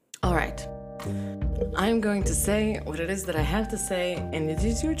All right. I'm going to say what it is that I have to say, and it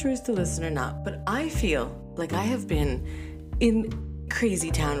is your choice to listen or not. But I feel like I have been in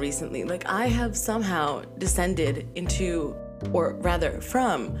crazy town recently. Like I have somehow descended into, or rather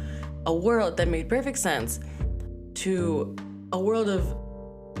from, a world that made perfect sense to a world of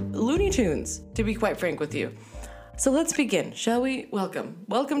Looney Tunes, to be quite frank with you. So let's begin, shall we?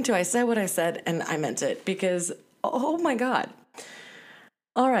 Welcome to I Said What I Said, and I meant it, because, oh my God.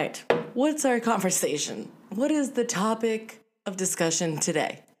 All right, what's our conversation? What is the topic of discussion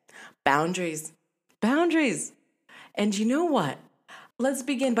today? Boundaries. Boundaries. And you know what? Let's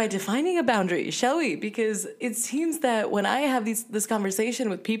begin by defining a boundary, shall we? Because it seems that when I have this conversation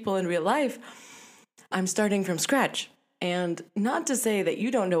with people in real life, I'm starting from scratch. And not to say that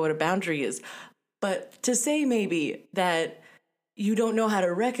you don't know what a boundary is, but to say maybe that you don't know how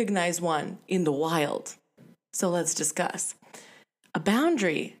to recognize one in the wild. So let's discuss. A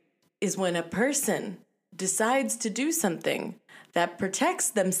boundary is when a person decides to do something that protects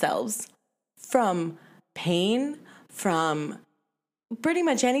themselves from pain, from pretty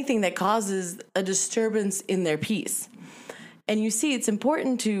much anything that causes a disturbance in their peace. And you see, it's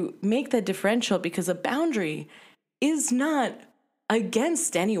important to make that differential because a boundary is not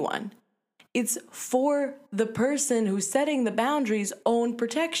against anyone. It's for the person who's setting the boundary's own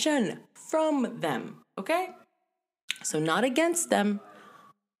protection from them, okay? So not against them,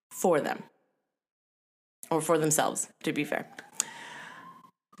 for them. Or for themselves, to be fair.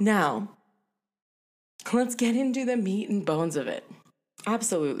 Now, let's get into the meat and bones of it.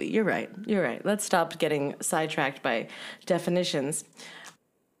 Absolutely, you're right. Let's stop getting sidetracked by definitions.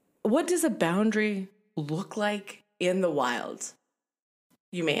 What does a boundary look like in the wild,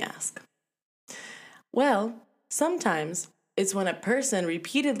 you may ask? Well, sometimes it's when a person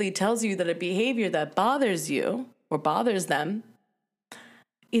repeatedly tells you that a behavior that bothers you or bothers them,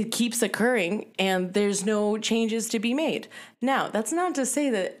 it keeps occurring and there's no changes to be made. Now, that's not to say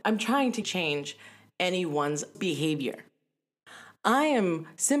that I'm trying to change anyone's behavior. I am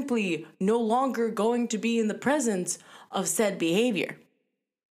simply no longer going to be in the presence of said behavior.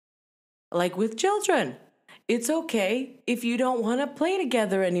 Like with children, it's okay if you don't want to play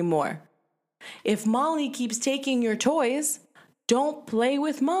together anymore. If Molly keeps taking your toys, don't play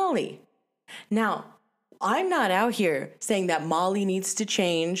with Molly. Now, I'm not out here saying that Molly needs to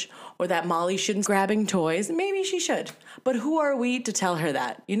change or that Molly shouldn't be grabbing toys. Maybe she should. But who are we to tell her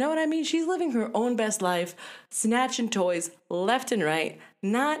that? You know what I mean? She's living her own best life, snatching toys left and right.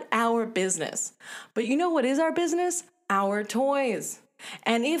 Not our business. But you know what is our business? Our toys.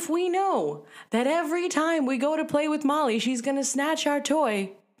 And if we know that every time we go to play with Molly, she's going to snatch our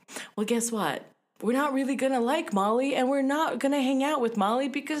toy, well, guess what? We're not really going to like Molly and we're not going to hang out with Molly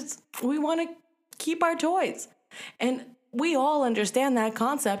because we want to keep our toys. And we all understand that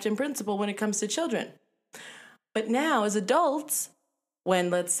concept and principle when it comes to children. But now as adults,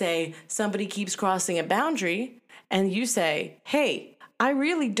 when let's say somebody keeps crossing a boundary and you say, hey, I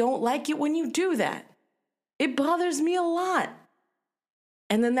really don't like it when you do that. It bothers me a lot.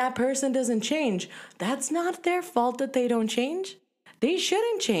 And then that person doesn't change. That's not their fault that they don't change. They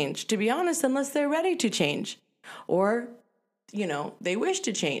shouldn't change, to be honest, unless they're ready to change. Or they wish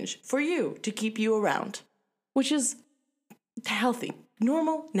to change for you, to keep you around, which is healthy,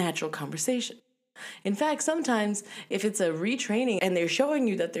 normal, natural conversation. In fact, sometimes if it's a retraining and they're showing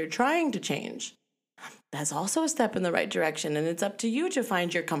you that they're trying to change, that's also a step in the right direction, and it's up to you to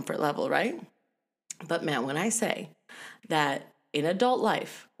find your comfort level, right? But man, when I say that in adult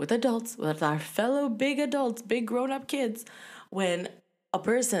life, with adults, with our fellow big adults, big grown-up kids, when a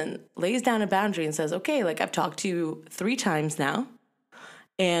person lays down a boundary and says, okay, like I've talked to you 3 times now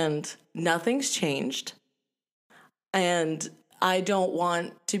and nothing's changed and I don't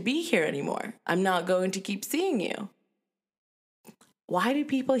want to be here anymore. I'm not going to keep seeing you. Why do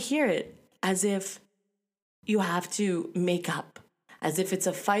people hear it as if you have to make up, as if it's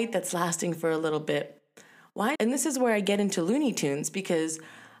a fight that's lasting for a little bit? Why? And this is where I get into Looney Tunes because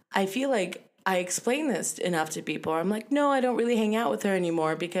I feel like I explain this enough to people. I'm like, no, I don't really hang out with her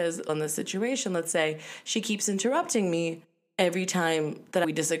anymore because on the situation, let's say, she keeps interrupting me every time that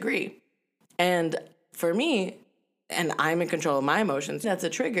we disagree. And for me, and I'm in control of my emotions, that's a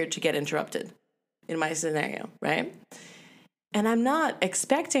trigger to get interrupted in my scenario, right? And I'm not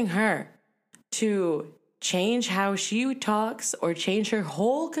expecting her to change how she talks or change her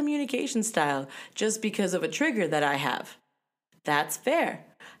whole communication style just because of a trigger that I have. That's fair.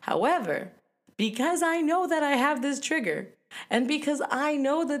 However, because I know that I have this trigger, and because I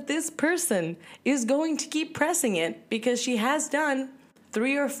know that this person is going to keep pressing it because she has done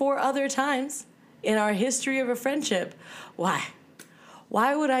 3 or 4 other times in our history of a friendship, why?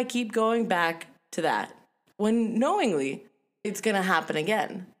 Why would I keep going back to that when knowingly it's going to happen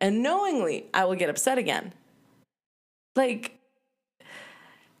again and knowingly I will get upset again? Like,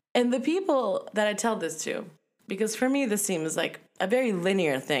 and the people that I tell this to, because for me, this seems like a very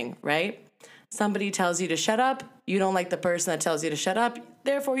linear thing, right? Somebody tells you to shut up. You don't like the person that tells you to shut up.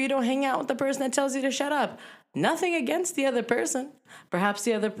 Therefore, you don't hang out with the person that tells you to shut up. Nothing against the other person. Perhaps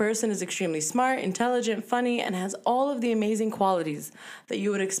the other person is extremely smart, intelligent, funny, and has all of the amazing qualities that you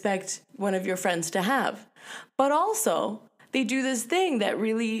would expect one of your friends to have. But also, they do this thing that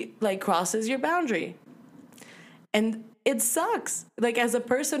really crosses your boundary. And it sucks. As a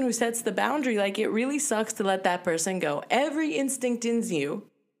person who sets the boundary, it really sucks to let that person go. Every instinct in you,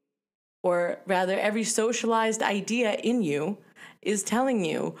 or rather every socialized idea in you, is telling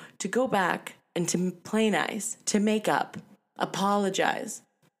you to go back and to play nice, to make up, apologize,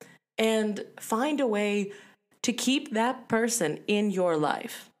 and find a way to keep that person in your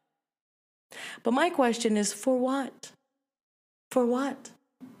life. But my question is, for what? For what?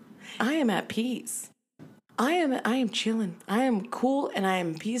 I am at peace. I am chilling. I am cool and I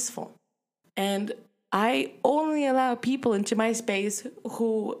am peaceful. And I only allow people into my space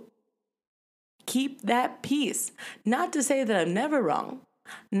who keep that peace. Not to say that I'm never wrong.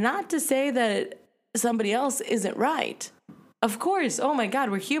 Not to say that somebody else isn't right. Of course, oh my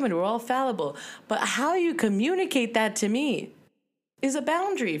God, we're human, we're all fallible. But how you communicate that to me is a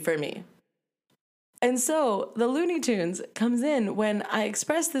boundary for me. And so the Looney Tunes comes in when I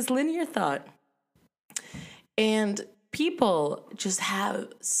express this linear thought. And people just have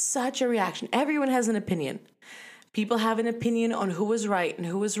such a reaction. Everyone has an opinion. People have an opinion on who was right and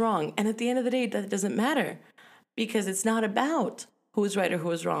who was wrong. And at the end of the day, that doesn't matter because it's not about who was right or who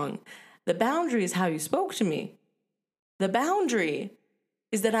was wrong. The boundary is how you spoke to me. The boundary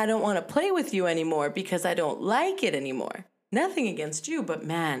is that I don't want to play with you anymore because I don't like it anymore. Nothing against you, but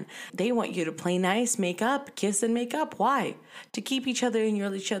man, they want you to play nice, make up, kiss and make up. Why? To keep each other in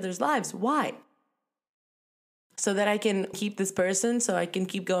each other's lives. Why? So that I can keep this person, so I can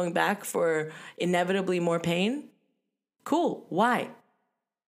keep going back for inevitably more pain? Cool. Why?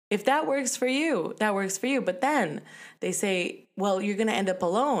 If that works for you, that works for you. But then they say, well, you're going to end up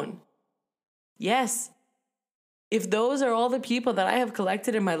alone. Yes. If those are all the people that I have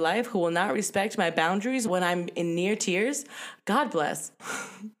collected in my life who will not respect my boundaries when I'm in near tears, God bless.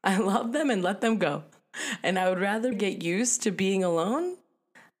 I love them and let them go. And I would rather get used to being alone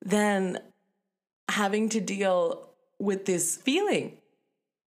than having to deal with this feeling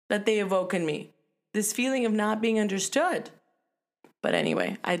that they evoke in me, this feeling of not being understood. But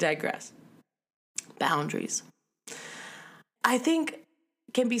anyway, I digress. Boundaries, I think,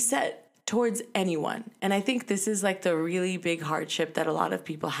 can be set towards anyone. And I think this is the really big hardship that a lot of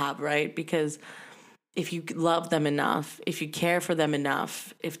people have, right? Because if you love them enough, if you care for them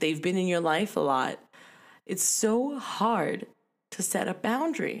enough, if they've been in your life a lot, it's so hard to set a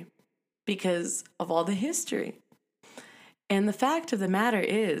boundary because of all the history. And the fact of the matter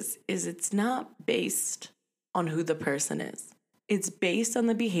is it's not based on who the person is. It's based on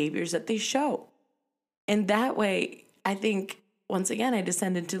the behaviors that they show. And that way, I think, once again, I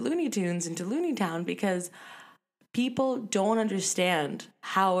descend into Looney Tunes, into Looney Town, because people don't understand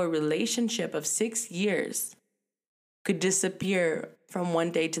how a relationship of 6 years could disappear from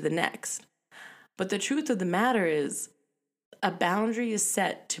one day to the next. But the truth of the matter is, a boundary is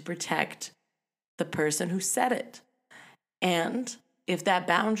set to protect the person who set it. And if that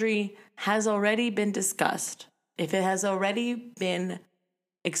boundary has already been discussed, if it has already been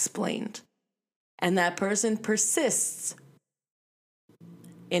explained, and that person persists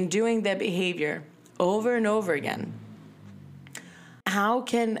in doing that behavior over and over again, how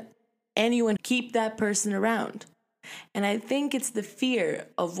can anyone keep that person around? And I think it's the fear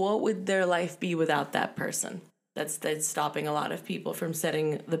of what would their life be without that person that's stopping a lot of people from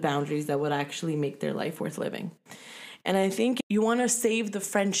setting the boundaries that would actually make their life worth living. And I think you want to save the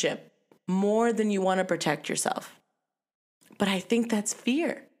friendship more than you want to protect yourself. But I think that's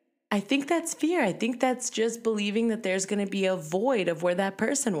fear. I think that's just believing that there's going to be a void of where that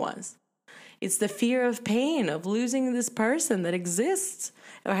person was. It's the fear of pain, of losing this person that exists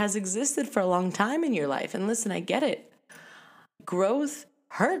or has existed for a long time in your life. And listen, I get it. Growth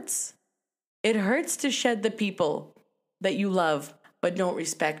hurts. It hurts to shed the people that you love but don't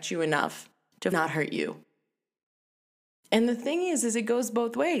respect you enough to not hurt you. And the thing is it goes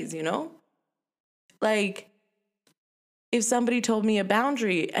both ways, you know? If somebody told me a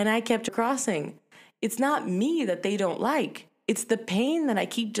boundary and I kept crossing, it's not me that they don't like. It's the pain that I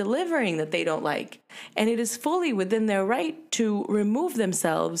keep delivering that they don't like. And it is fully within their right to remove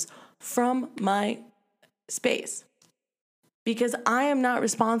themselves from my space. because I am not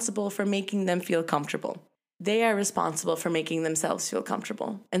responsible for making them feel comfortable. They are responsible for making themselves feel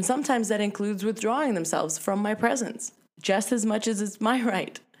comfortable. And sometimes that includes withdrawing themselves from my presence, just as much as it's my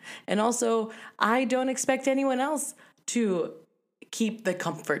right. And also, I don't expect anyone else to keep the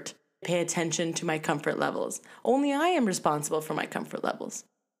comfort, pay attention to my comfort levels. Only I am responsible for my comfort levels.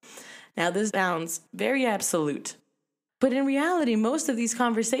 Now, this sounds very absolute, but in reality, most of these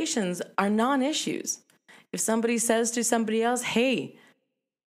conversations are non-issues. If somebody says to somebody else, hey,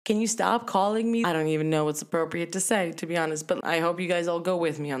 can you stop calling me? I don't even know what's appropriate to say, to be honest, but I hope you guys all go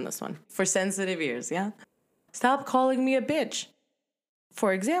with me on this one. For sensitive ears, yeah? Stop calling me a bitch,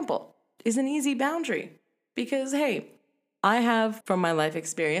 for example, is an easy boundary. Because, hey, I have, from my life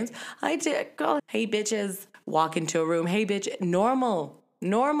experience, I did call, hey, bitches, walk into a room, hey, bitch, normal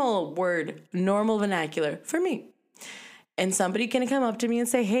word, normal vernacular for me. And somebody can come up to me and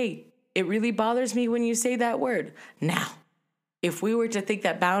say, hey, it really bothers me when you say that word. Now, if we were to think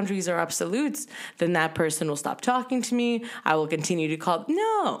that boundaries are absolutes, then that person will stop talking to me. I will continue to call.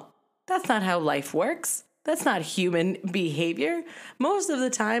 No, that's not how life works. That's not human behavior. Most of the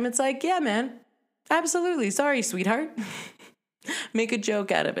time, it's like, yeah, man, absolutely. Sorry, sweetheart. Make a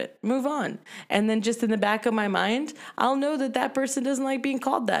joke out of it. Move on. And then just in the back of my mind, I'll know that that person doesn't like being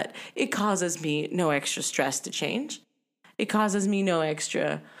called that. It causes me no extra stress to change. It causes me no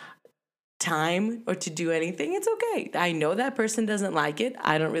extra time or to do anything. It's okay. I know that person doesn't like it.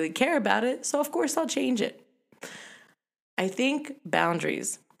 I don't really care about it. So of course I'll change it. I think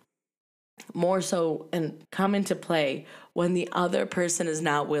boundaries more so and come into play when the other person is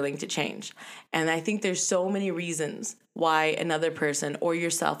not willing to change. And I think there's so many reasons why another person or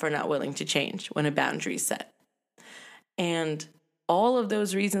yourself are not willing to change when a boundary is set. And all of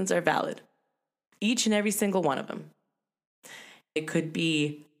those reasons are valid. Each and every single one of them. It could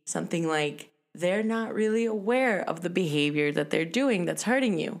be something like they're not really aware of the behavior that they're doing that's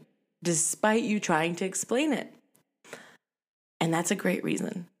hurting you, despite you trying to explain it. And that's a great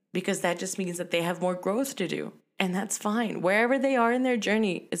reason, because that just means that they have more growth to do. And that's fine. Wherever they are in their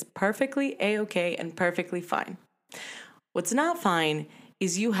journey is perfectly A-okay and perfectly fine. What's not fine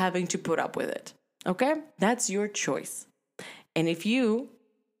is you having to put up with it. Okay? That's your choice. And if you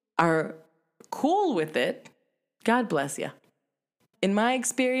are cool with it, God bless you. In my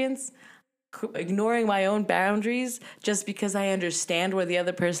experience, ignoring my own boundaries just because I understand where the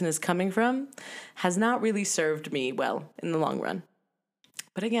other person is coming from has not really served me well in the long run.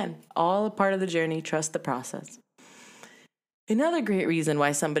 But again, all a part of the journey, trust the process. Another great reason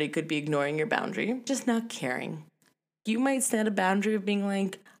why somebody could be ignoring your boundary, just not caring. You might set a boundary of being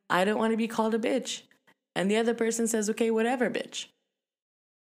like, I don't want to be called a bitch. And the other person says, okay, whatever, bitch.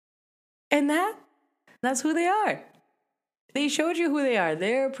 And that's who they are. They showed you who they are.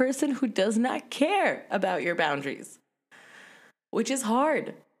 They're a person who does not care about your boundaries, which is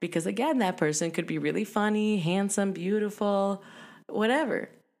hard because, again, that person could be really funny, handsome, beautiful, whatever.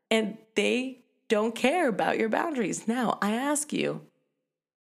 And they don't care about your boundaries. Now, I ask you,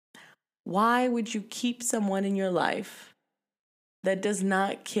 why would you keep someone in your life that does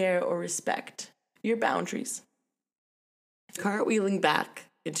not care or respect your boundaries? Cartwheeling back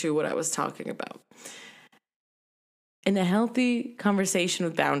into what I was talking about. In a healthy conversation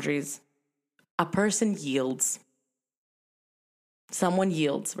with boundaries, a person yields. Someone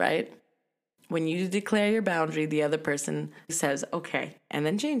yields, right? When you declare your boundary, the other person says, okay, and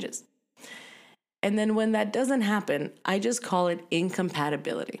then changes. And then when that doesn't happen, I just call it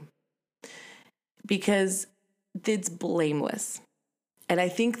incompatibility because it's blameless. And I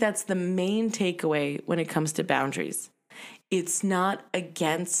think that's the main takeaway when it comes to boundaries. It's not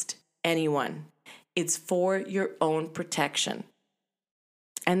against anyone. It's for your own protection.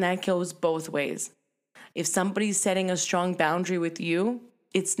 And that goes both ways. If somebody's setting a strong boundary with you,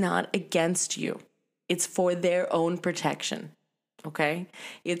 it's not against you. It's for their own protection. Okay?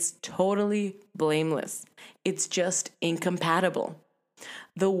 It's totally blameless. It's just incompatible.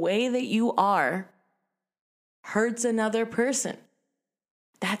 The way that you are hurts another person.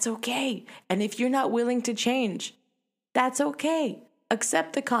 That's okay. And if you're not willing to change, that's okay.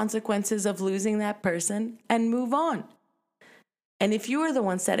 Accept the consequences of losing that person and move on. And if you are the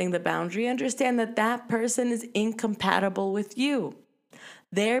one setting the boundary, understand that that person is incompatible with you.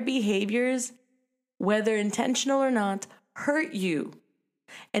 Their behaviors, whether intentional or not, hurt you.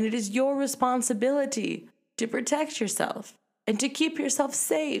 And it is your responsibility to protect yourself and to keep yourself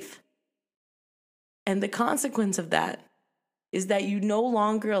safe. And the consequence of that is that you no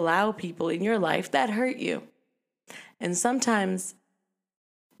longer allow people in your life that hurt you. And sometimes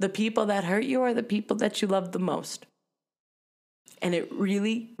the people that hurt you are the people that you love the most. And it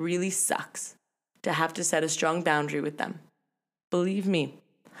really, really sucks to have to set a strong boundary with them. Believe me.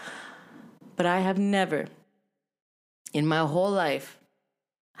 But I have never, in my whole life,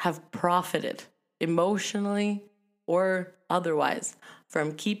 have profited emotionally or otherwise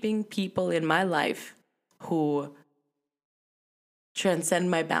from keeping people in my life who transcend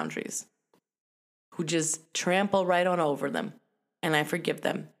my boundaries, who just trample right on over them, and I forgive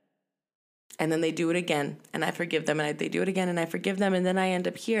them. And then they do it again, and I forgive them, and they do it again, and I forgive them, and then I end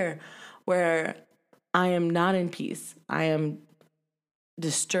up here where I am not in peace. I am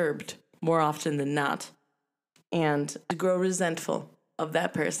disturbed more often than not, and grow resentful of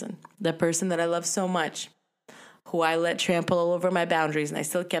that person that I love so much, who I let trample all over my boundaries, and I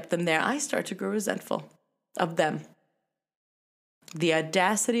still kept them there. I start to grow resentful of them. The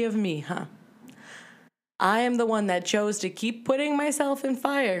audacity of me, huh? I am the one that chose to keep putting myself in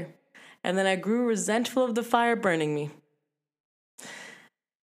fire, and then I grew resentful of the fire burning me.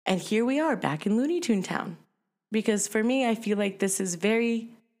 And here we are back in Looney Tune Town. Because for me, I feel like this is very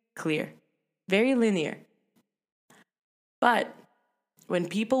clear, very linear. But when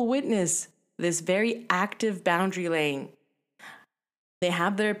people witness this very active boundary laying, they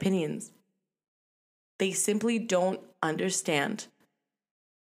have their opinions. They simply don't understand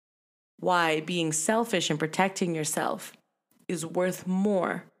why being selfish and protecting yourself is worth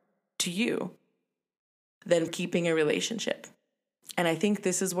more to you than keeping a relationship. And I think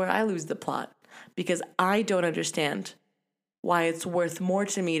this is where I lose the plot, because I don't understand why it's worth more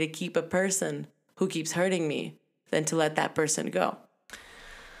to me to keep a person who keeps hurting me than to let that person go.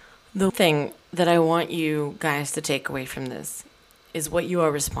 The thing that I want you guys to take away from this is what you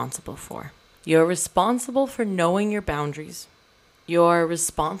are responsible for. You're responsible for knowing your boundaries. You're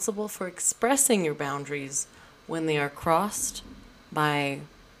responsible for expressing your boundaries when they are crossed by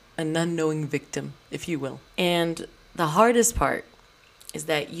an unknowing victim, if you will. And the hardest part is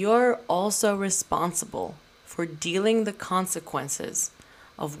that you're also responsible for dealing the consequences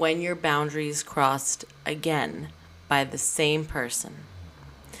of when your boundaries crossed again by the same person.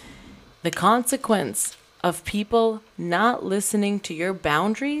 The consequence of people not listening to your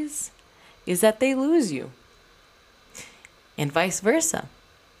boundaries is that they lose you. And vice versa.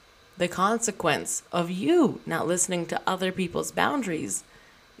 The consequence of you not listening to other people's boundaries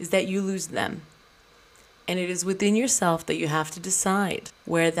is that you lose them. And it is within yourself that you have to decide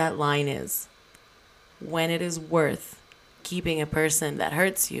where that line is. When it is worth keeping a person that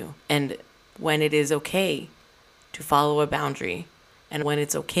hurts you, and when it is okay to follow a boundary, and when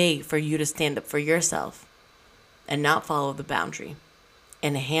it's okay for you to stand up for yourself and not follow the boundary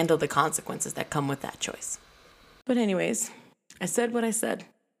and handle the consequences that come with that choice. But anyways, I said what I said.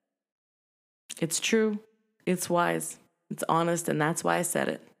 It's true, it's wise, it's honest, and that's why I said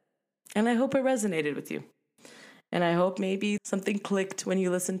it. And I hope it resonated with you. And I hope maybe something clicked when you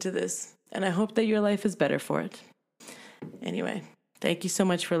listened to this. And I hope that your life is better for it. Anyway, thank you so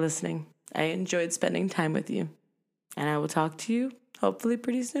much for listening. I enjoyed spending time with you. And I will talk to you hopefully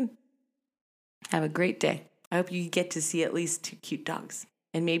pretty soon. Have a great day. I hope you get to see at least 2 cute dogs.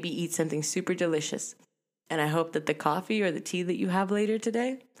 And maybe eat something super delicious. And I hope that the coffee or the tea that you have later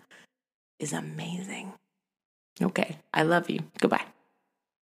today is amazing. Okay, I love you. Goodbye.